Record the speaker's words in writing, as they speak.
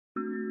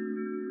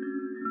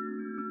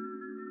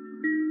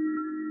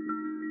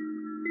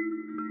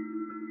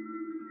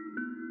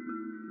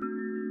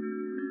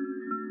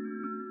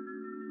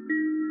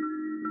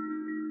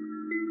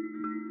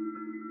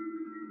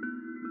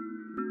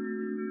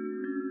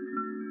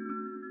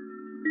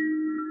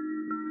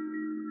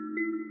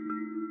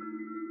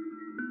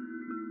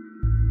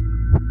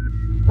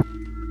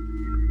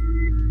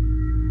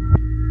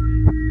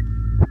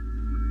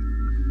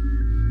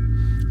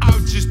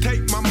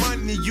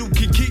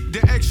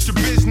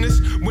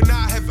business. When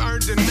I have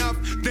earned enough,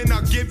 then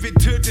I'll give it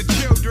to the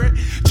children.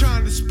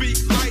 Trying to speak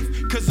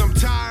life, cause I'm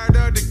tired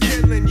of the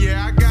killing.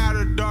 Yeah, I got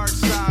a dark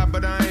side,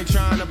 but I ain't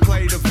trying to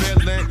play the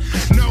villain.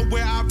 Know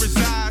where I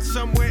reside,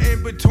 somewhere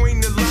in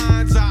between the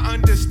lines. I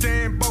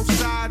understand both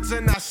sides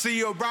and I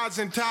see a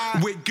rising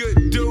tide. With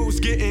good dudes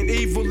getting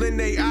evil in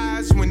their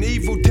eyes. When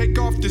evil take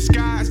off the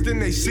skies, then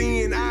they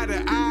seeing eye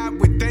to eye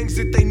with things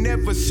that they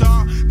never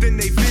saw. Then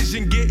they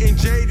vision getting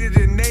jaded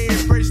and they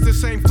embrace the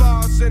same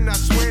flaws. And I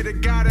swear to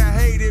God I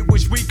hate it.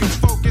 Wish we could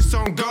focus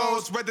on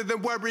goals rather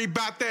than worry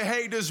about the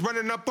haters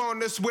running up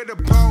on us with a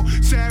pole.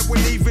 Sad when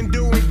even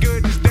doing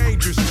good is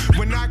dangerous.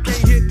 When I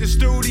can't hit the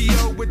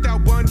studio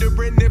without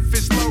wondering if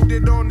it's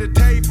loaded on the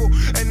table.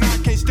 And I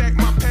can't stack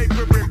my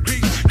paper in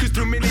peace, cause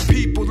too many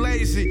people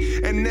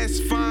lazy. And that's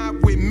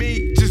fine with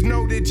me. Just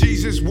know that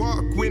Jesus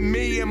walk with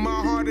me and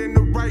my heart in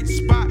the right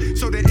spot,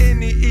 so that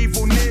any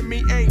evil near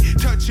me ain't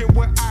touching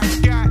what I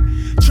got.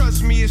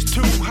 Trust me, it's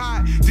too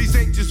hot. These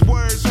ain't just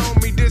words,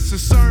 homie. This a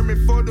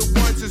sermon for the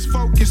ones that's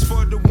focused,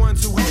 for the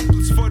ones who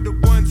hopeless, for the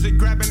ones that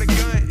grabbing a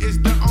gun is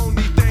the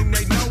only thing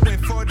they know.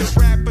 And for the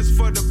rappers,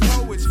 for the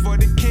poets, for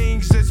the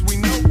kings as we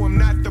know them,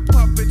 not the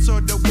puppets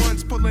or the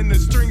ones pulling the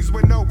strings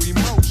with no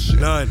emotion.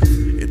 None.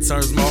 It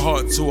turns my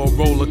heart to a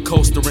roller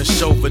coaster and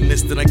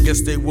chauvinist, and I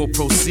guess they will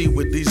proceed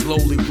with these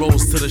lowly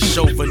roles to the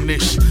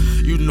chauvinish.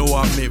 You know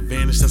I'm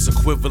advantage, that's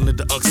equivalent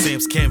to Unc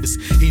Sam's canvas.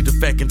 Heed the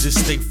fact and just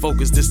stay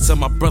focused. This tell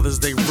my brothers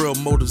they real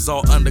motives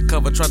all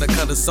undercover. Try to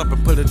cut us up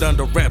and put it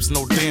under wraps,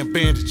 no damn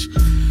bandage.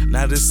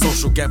 Now this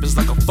social gap is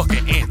like a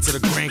fucking ant to the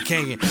Grand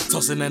Canyon.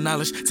 Tossing that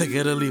knowledge, take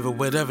it or leave it,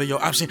 whatever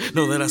your option,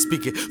 know that I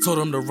speak it. Told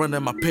them to run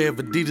in my pair of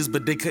Adidas,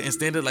 but they couldn't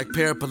stand it like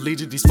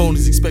paraplegic. These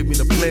phonies expect me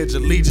to pledge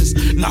allegiance.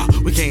 Nah,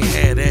 we can't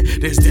have that.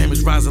 There's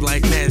damage rising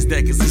like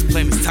NASDAQ, cause this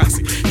planet's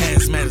toxic.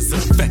 Hazmat is in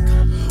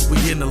effect.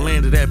 We in the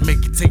land of that,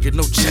 make it take it,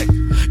 no check.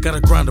 Gotta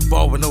grind the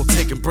ball with no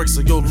taking breaks,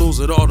 so you'll lose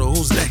it all to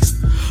who's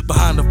next.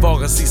 Behind the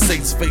fog, I see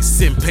Satan's face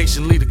sitting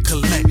patiently to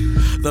collect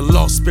the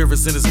lost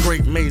spirits in this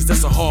great maze.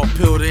 That's a hard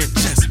pill to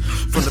ingest.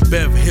 From the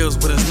Beverly Hills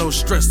where there's no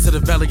stress to the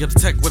Valley of the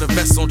Tech with a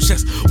vest on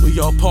chest. We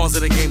all pawns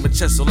in a game of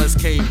chess, so let's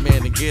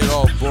caveman and get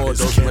off board.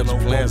 Those mental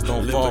plans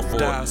don't fall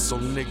for it. So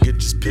nigga,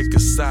 just pick a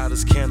side.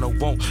 This can or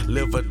won't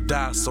live or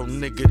die. So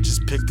nigga,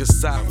 just pick a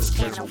side. Those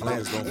mental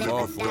plans don't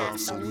fall for it.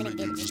 So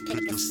nigga, just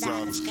pick a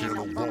side. This can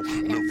or won't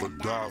live or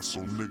die. So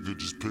nigga,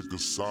 just pick a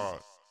side.